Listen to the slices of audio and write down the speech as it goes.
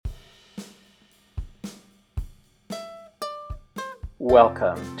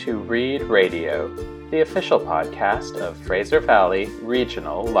Welcome to Read Radio, the official podcast of Fraser Valley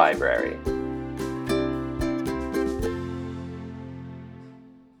Regional Library.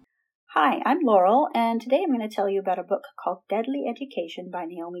 Hi, I'm Laurel, and today I'm going to tell you about a book called Deadly Education by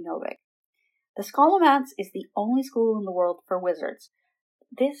Naomi Novik. The Scholomance is the only school in the world for wizards.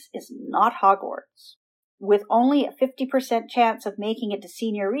 This is not Hogwarts. With only a 50% chance of making it to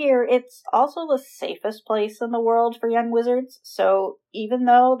senior year, it's also the safest place in the world for young wizards, so even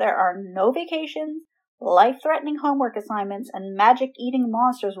though there are no vacations, life-threatening homework assignments, and magic-eating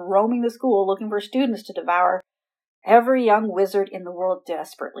monsters roaming the school looking for students to devour, every young wizard in the world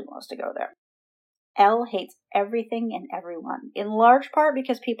desperately wants to go there. Elle hates everything and everyone, in large part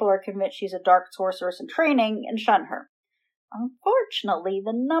because people are convinced she's a dark sorceress in training and shun her. Unfortunately,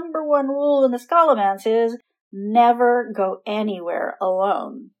 the number one rule in the Scholomance is never go anywhere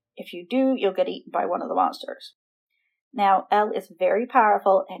alone. If you do, you'll get eaten by one of the monsters. Now, Elle is very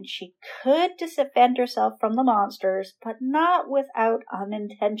powerful, and she could defend herself from the monsters, but not without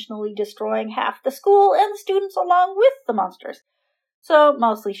unintentionally destroying half the school and the students along with the monsters. So,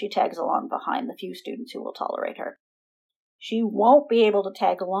 mostly she tags along behind the few students who will tolerate her. She won't be able to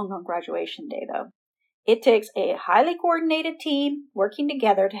tag along on graduation day, though. It takes a highly coordinated team working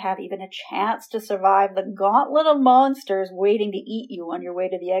together to have even a chance to survive the gauntlet of monsters waiting to eat you on your way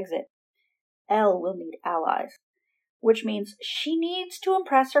to the exit. Elle will need allies, which means she needs to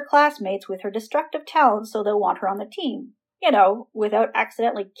impress her classmates with her destructive talents so they'll want her on the team. Without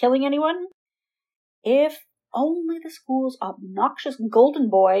accidentally killing anyone. If only the school's obnoxious golden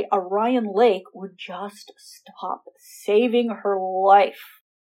boy, Orion Lake, would just stop saving her life.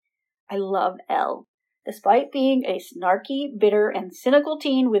 I love Elle. Despite being a snarky, bitter, and cynical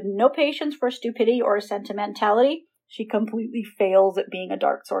teen with no patience for stupidity or sentimentality, she completely fails at being a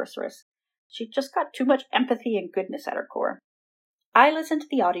dark sorceress. She just got too much empathy and goodness at her core. I listened to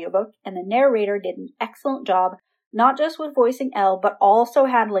the audiobook, and the narrator did an excellent job, not just with voicing Elle, but also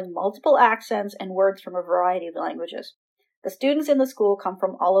handling multiple accents and words from a variety of languages. The students in the school come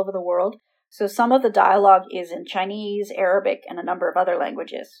from all over the world, so some of the dialogue is in Chinese, Arabic, and a number of other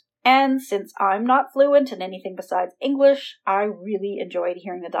languages. And since I'm not fluent in anything besides English, I really enjoyed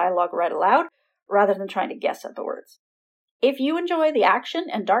hearing the dialogue read aloud, rather than trying to guess at the words. If you enjoy the action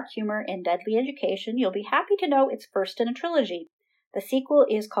and dark humor in Deadly Education, you'll be happy to know it's first in a trilogy. The sequel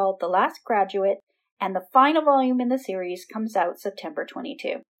is called The Last Graduate, and the final volume in the series comes out September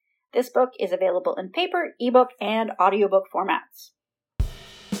 22. This book is available in paper, ebook, and audiobook formats.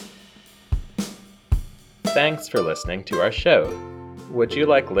 Thanks for listening to our show. Would you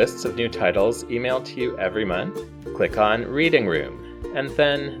like lists of new titles emailed to you every month? Click on Reading Room, and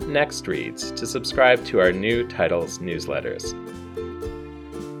then Next Reads to subscribe to our new titles newsletters.